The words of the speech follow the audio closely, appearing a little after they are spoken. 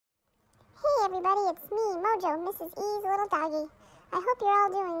everybody, it's me, Mojo, Mrs. E's little doggy. I hope you're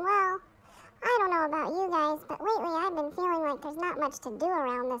all doing well. I don't know about you guys, but lately I've been feeling like there's not much to do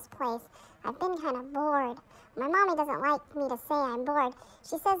around this place. I've been kind of bored. My mommy doesn't like me to say I'm bored.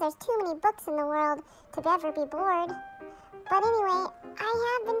 She says there's too many books in the world to ever be bored. But anyway, I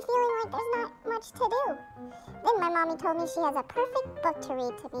have been feeling like there's not much to do. Then my mommy told me she has a perfect book to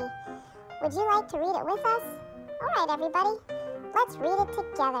read to me. Would you like to read it with us? All right, everybody. Let's read it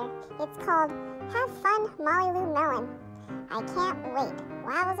together. It's called Have Fun, Molly Lou Melon. I can't wait.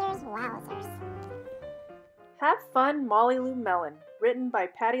 Wowzers, wowzers. Have Fun, Molly Lou Melon, written by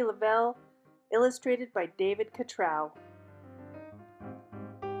Patty Lovell, illustrated by David Catrow.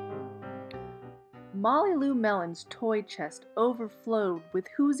 Molly Lou Melon's toy chest overflowed with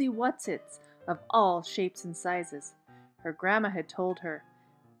whoozy whatsits of all shapes and sizes. Her grandma had told her,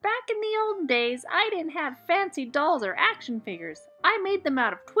 "Back in the olden days, I didn't have fancy dolls or action figures. I made them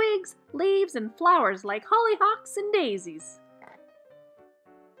out of twigs, leaves, and flowers like hollyhocks and daisies."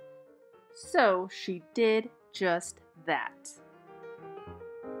 So she did just that.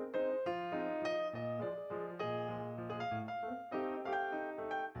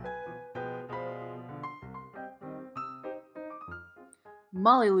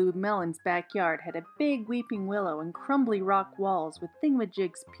 Molly Lou Melon's backyard had a big weeping willow and crumbly rock walls with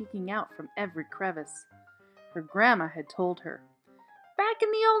thingamajigs peeking out from every crevice. Her grandma had told her, "Back in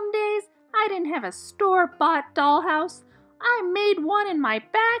the olden days, I didn't have a store-bought dollhouse. I made one in my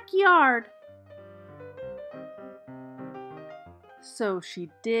backyard." So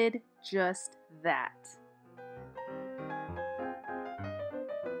she did just that.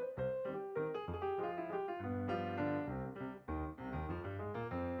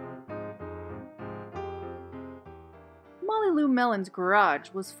 Molly Lou Melon's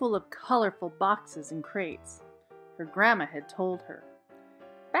garage was full of colorful boxes and crates. Her grandma had told her,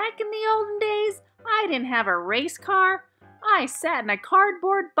 "Back in the olden days, I didn't have a race car. I sat in a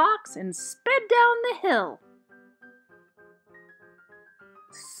cardboard box and sped down the hill."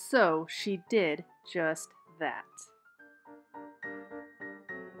 So she did just that.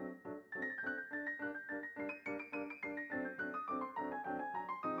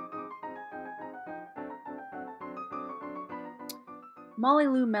 Molly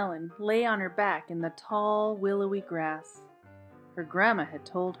Lou Melon lay on her back in the tall, willowy grass. Her grandma had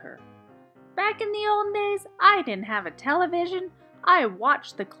told her, "Back in the olden days, I didn't have a television. I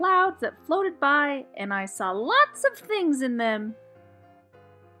watched the clouds that floated by, and I saw lots of things in them."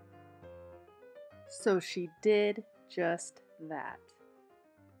 So she did just that.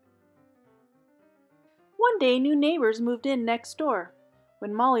 One day, new neighbors moved in next door.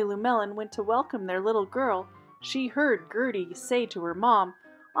 When Molly Lou Melon went to welcome their little girl, she heard Gertie say to her mom,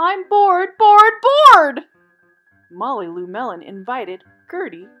 "I'm bored, bored, bored!" Molly Lou Melon invited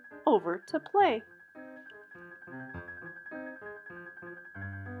Gertie over to play.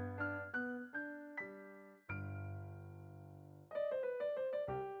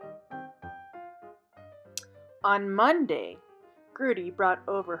 On Monday, Gertie brought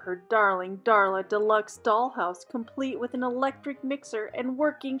over her darling Darla deluxe dollhouse complete with an electric mixer and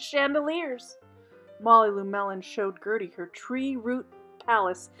working chandeliers. Molly Lou Melon showed Gertie her tree root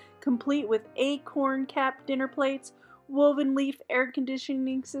palace complete with acorn-capped dinner plates, woven leaf air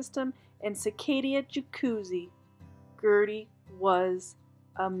conditioning system, and cicada jacuzzi. Gertie was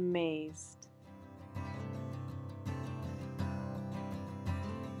amazed.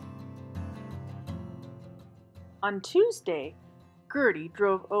 On Tuesday, Gertie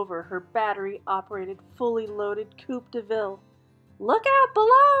drove over her battery-operated, fully loaded Coupe de Ville. "Look out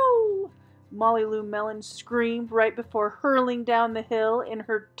below!" Molly Lou Melon screamed right before hurling down the hill in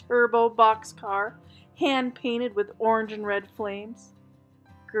her turbo boxcar, hand-painted with orange and red flames.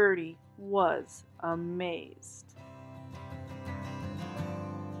 Gertie was amazed.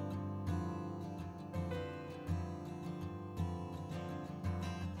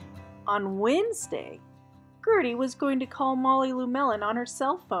 On Wednesday, Gertie was going to call Molly Lou Melon on her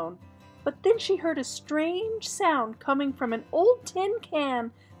cell phone, but then she heard a strange sound coming from an old tin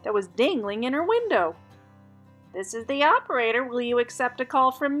can that was dangling in her window. "This is the operator. Will you accept a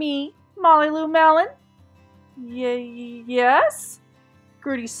call from me, Molly Lou Melon?" Yes?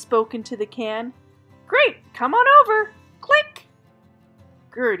 Gertie spoke into the can. "Great, come on over." Click!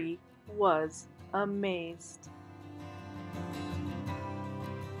 Gertie was amazed.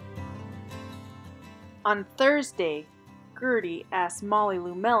 On Thursday, Gertie asked Molly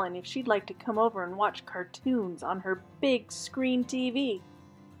Lou Melon if she'd like to come over and watch cartoons on her big screen TV.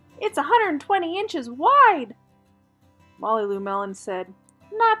 "It's 120 inches wide." Molly Lou Melon said,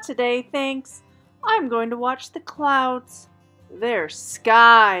 "Not today, thanks. I'm going to watch the clouds. They're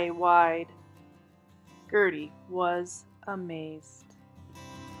sky wide." Gertie was amazed.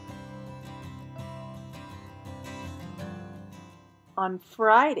 On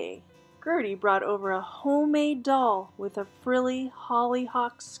Friday, Gertie brought over a homemade doll with a frilly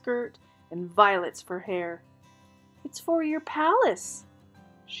hollyhock skirt and violets for hair. "It's for your palace,"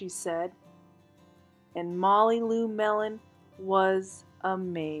 she said. And Lou Melon was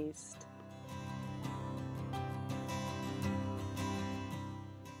amazed.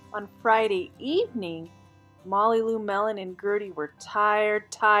 On Friday evening, Lou Melon and Gertie were tired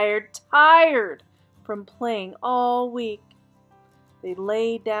from playing all week. They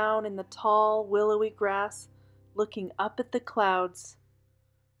lay down in the tall, willowy grass, looking up at the clouds.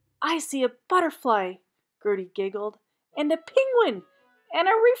 "I see a butterfly," Gertie giggled, "and a penguin, and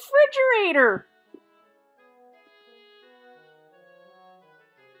a refrigerator."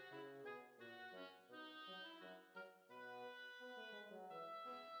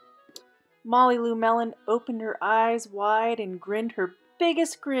 Lou Melon opened her eyes wide and grinned her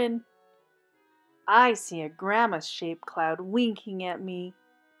biggest grin. "I see a grandma-shaped cloud winking at me."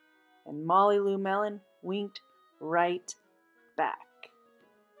 And Lou Melon winked right back.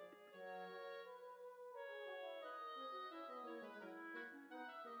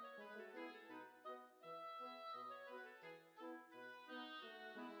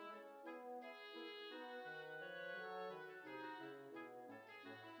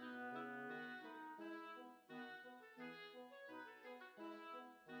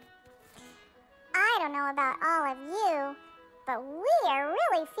 I don't know about all of you, but we are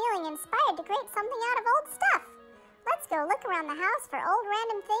really feeling inspired to create something out of old stuff. Let's go look around the house for old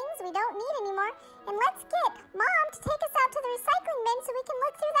random things we don't need anymore, and let's get Mom to take us out to the recycling bin so we can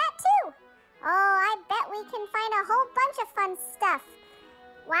look through that too. Oh, I bet we can find a whole bunch of fun stuff.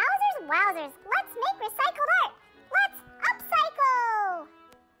 Wowzers, let's make recycled art. Let's upcycle!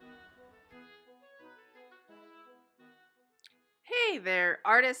 Hey there,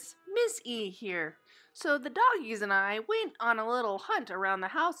 artists. Miss E here. So the doggies and I went on a little hunt around the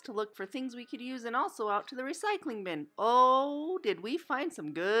house to look for things we could use and also out to the recycling bin. Oh, did we find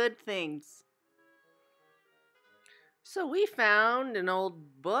some good things. So we found an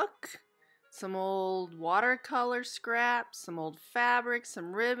old book, some old watercolor scraps, some old fabric,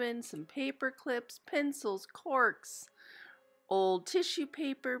 some ribbon, some paper clips, pencils, corks, old tissue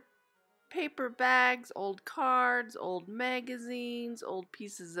paper, paper bags, old cards, old magazines, old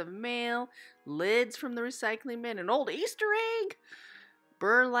pieces of mail, lids from the recycling bin, an old Easter egg,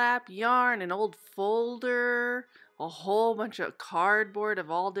 burlap yarn, an old folder, a whole bunch of cardboard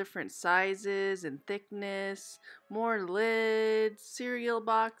of all different sizes and thickness, more lids, cereal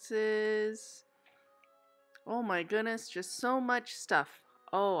boxes. Oh my goodness, just so much stuff.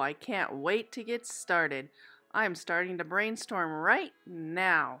 Oh, I can't wait to get started. I'm starting to brainstorm right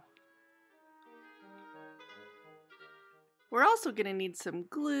now. We're also going to need some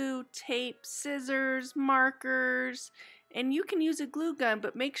glue, tape, scissors, markers, and you can use a glue gun,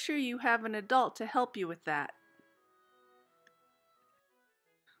 but make sure you have an adult to help you with that.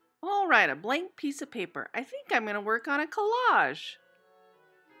 All right, a blank piece of paper. I think I'm going to work on a collage.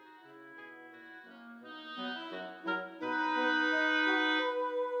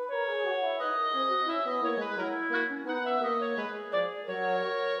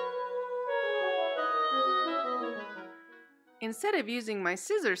 Instead of using my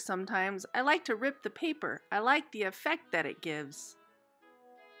scissors sometimes, I like to rip the paper. I like the effect that it gives.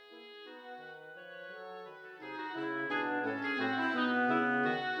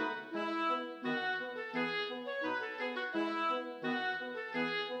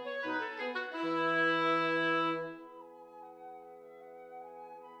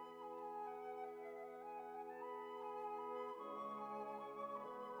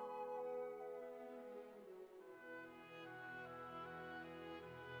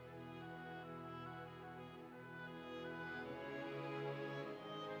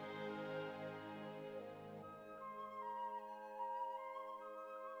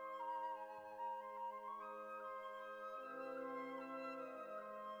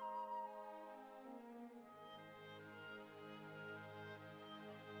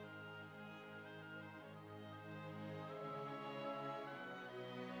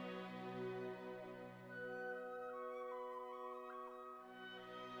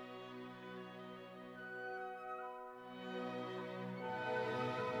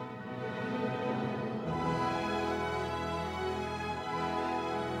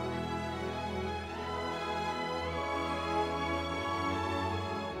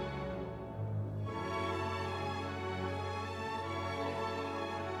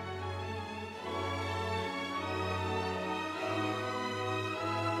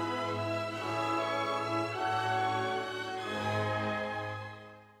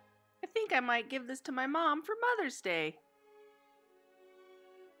 think I might give this to my mom for Mother's Day.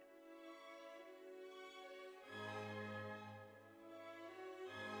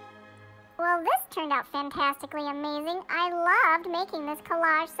 Well, this turned out fantastically amazing. I loved making this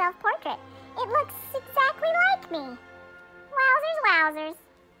collage self-portrait. It looks exactly like me. Wowzers, wowzers.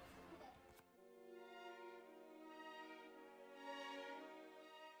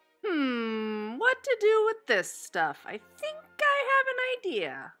 What to do with this stuff? I think I have an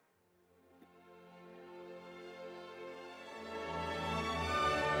idea.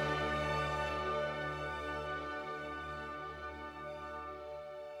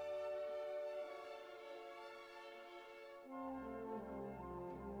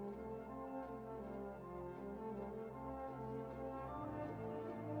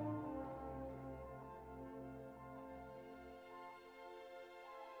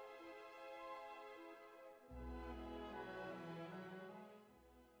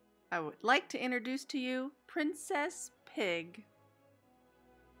 I would like to introduce to you Princess Pig.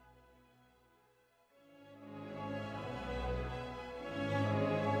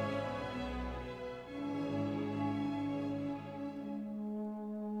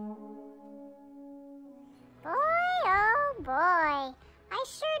 Boy, oh boy. I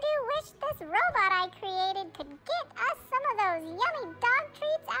sure do wish this robot I created could get us some of those yummy dog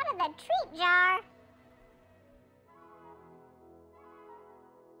treats out of the treat jar.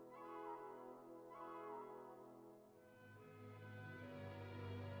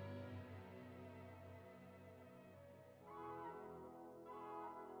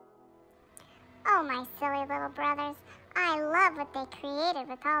 Oh, my silly little brothers. I love what they created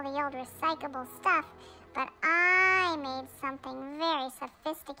with all the old recyclable stuff, but I made something very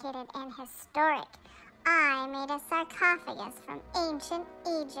sophisticated and historic. I made a sarcophagus from ancient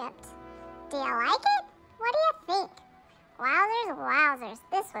Egypt. Do you like it? What do you think? Wowzers, wowzers,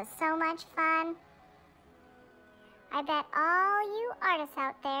 this was so much fun. I bet all you artists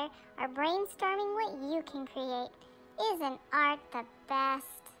out there are brainstorming what you can create. Isn't art the best?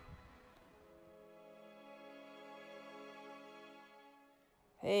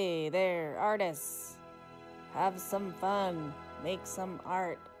 Hey there, artists. Have some fun. Make some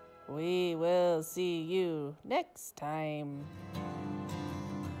art. We will see you next time.